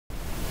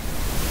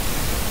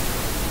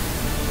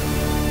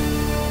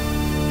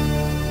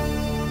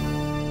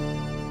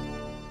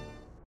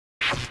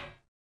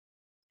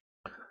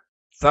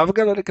Salve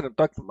galera, aqui no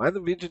NettoX, mais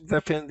um vídeo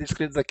desafiando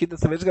inscritos aqui.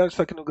 Dessa vez, galera,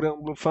 estou aqui no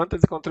Granblue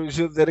Fantasy contra o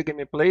Gil Zero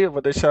Gameplay. Eu vou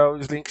deixar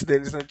os links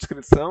deles na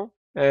descrição.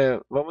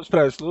 Vamos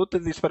para as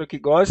lutas, espero que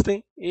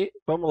gostem e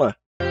vamos lá.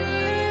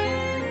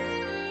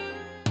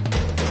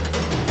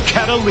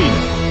 Catalina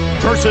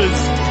versus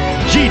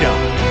Gita.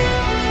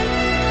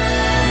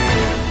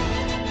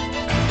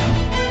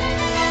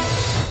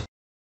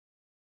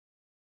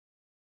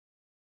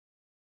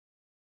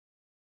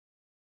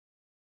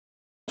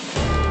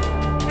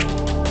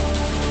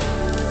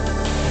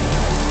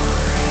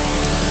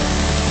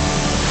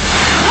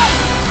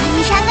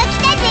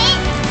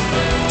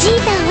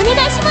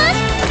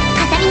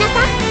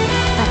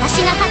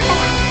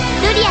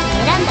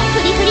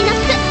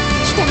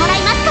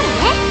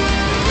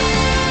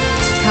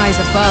 Skies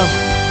above.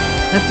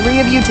 The three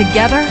of you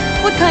together?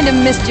 What kind of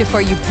mischief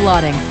are you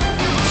plotting?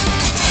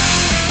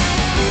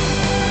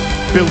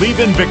 Believe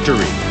in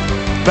victory.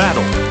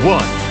 Battle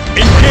 1.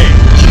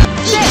 Engage!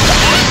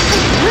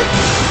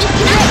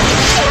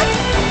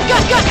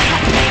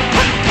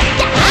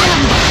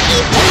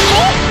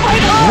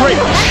 Great!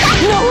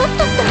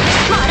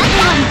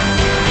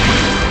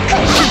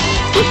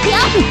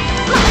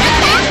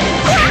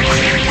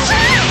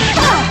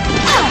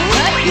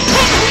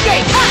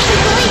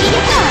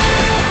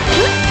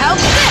 How's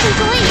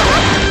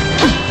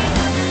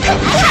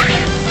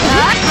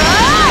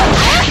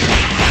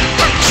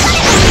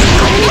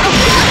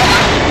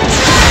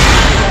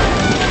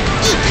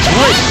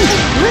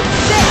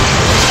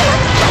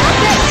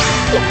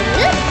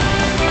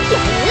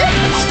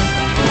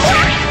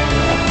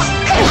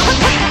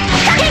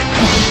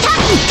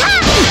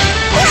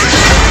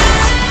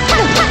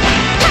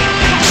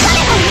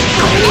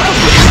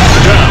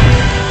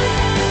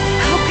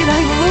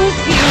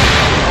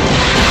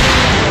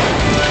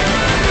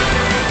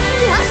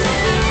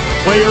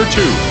Player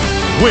 2,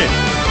 win.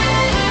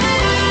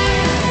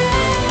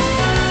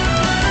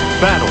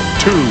 Battle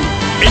 2,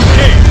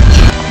 engage!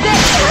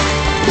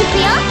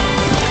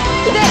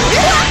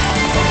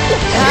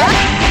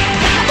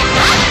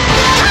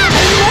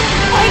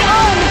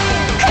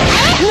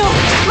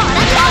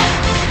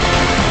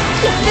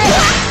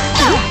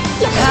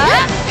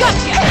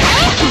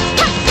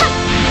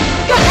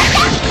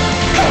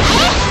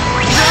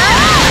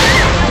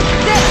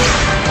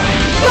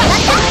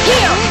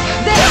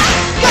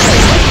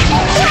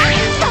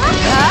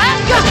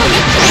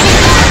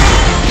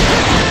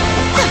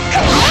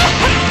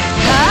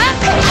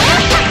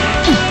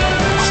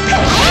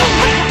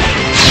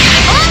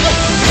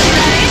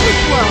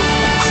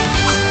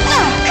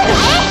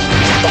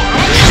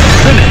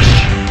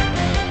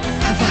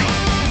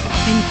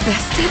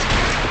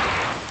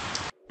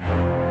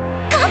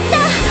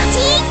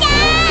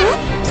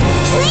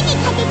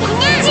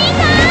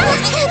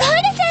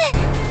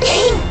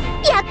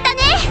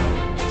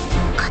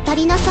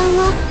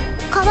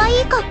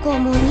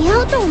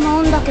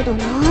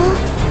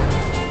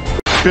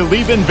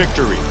 Believe in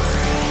victory.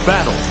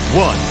 Battle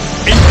 1.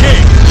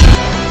 Engage!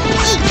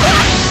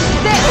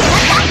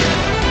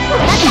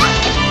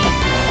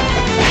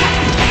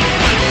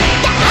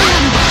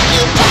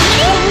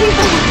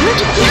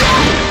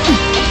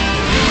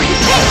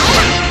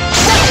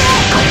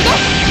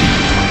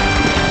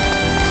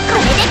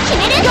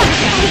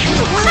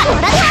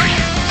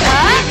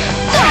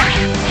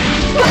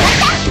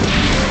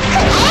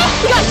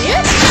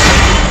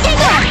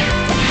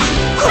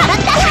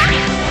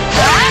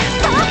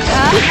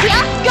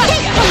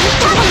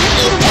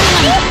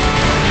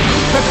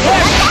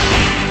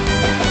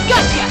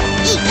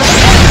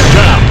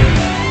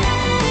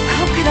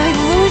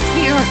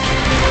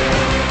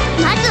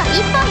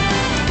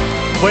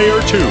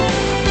 Player 2,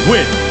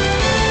 win.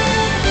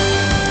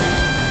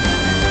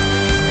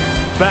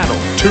 Battle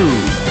 2,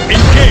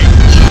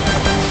 engage!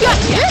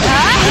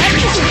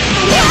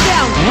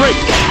 Great!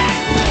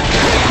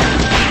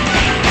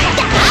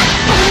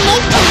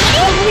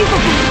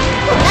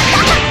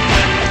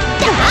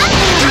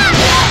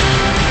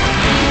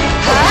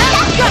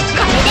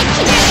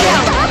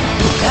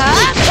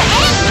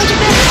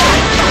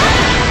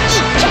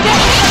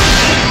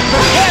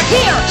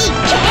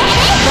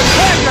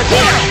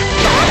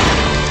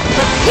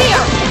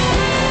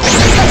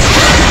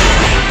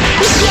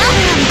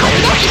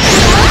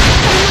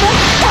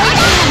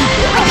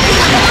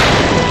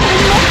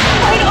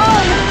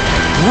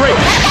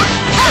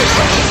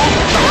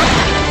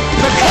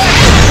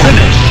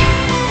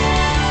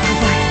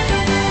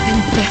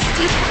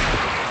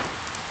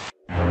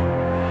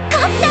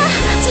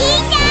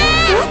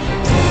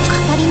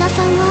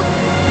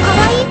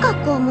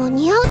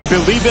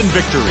 Believe in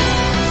victory.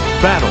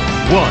 Battle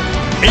 1.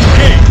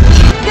 Engage!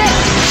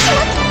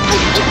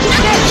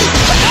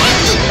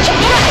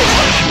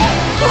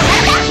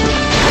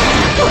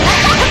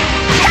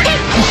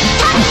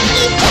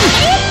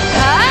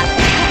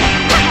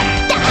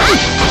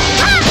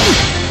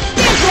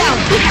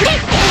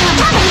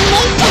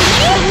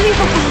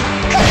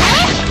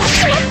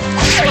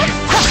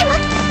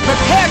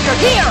 Prepare your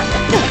gear!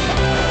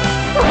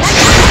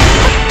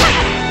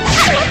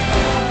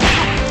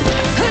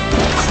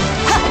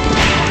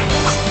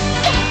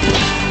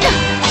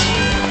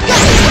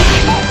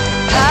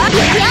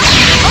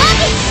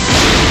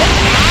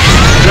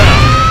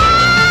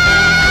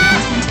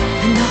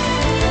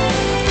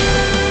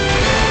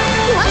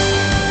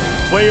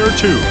 Player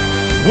 2,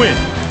 win.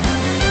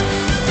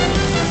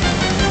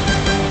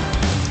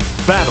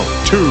 Battle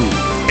 2,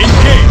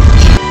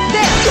 engage.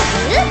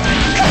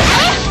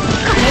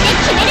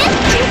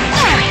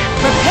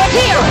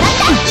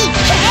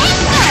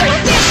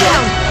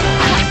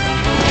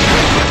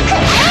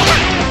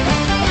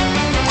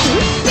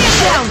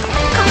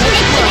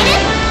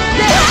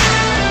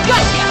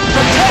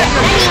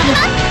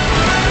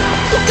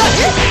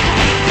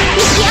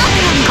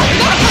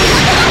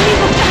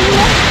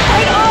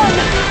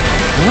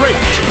 Great!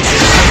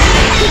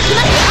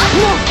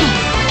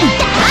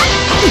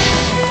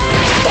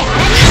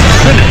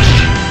 Finish!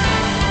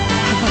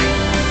 Have I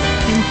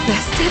been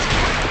bested?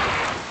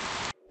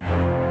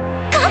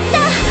 勝った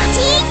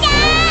ちーちゃ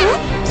ん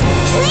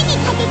ついに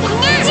勝てた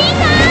なちー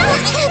さ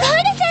んすご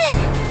いで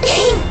す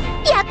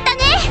やったね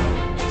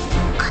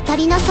カタ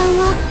リナさん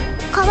は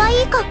可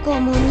愛い格好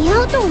も似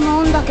合うと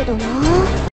思うんだけどな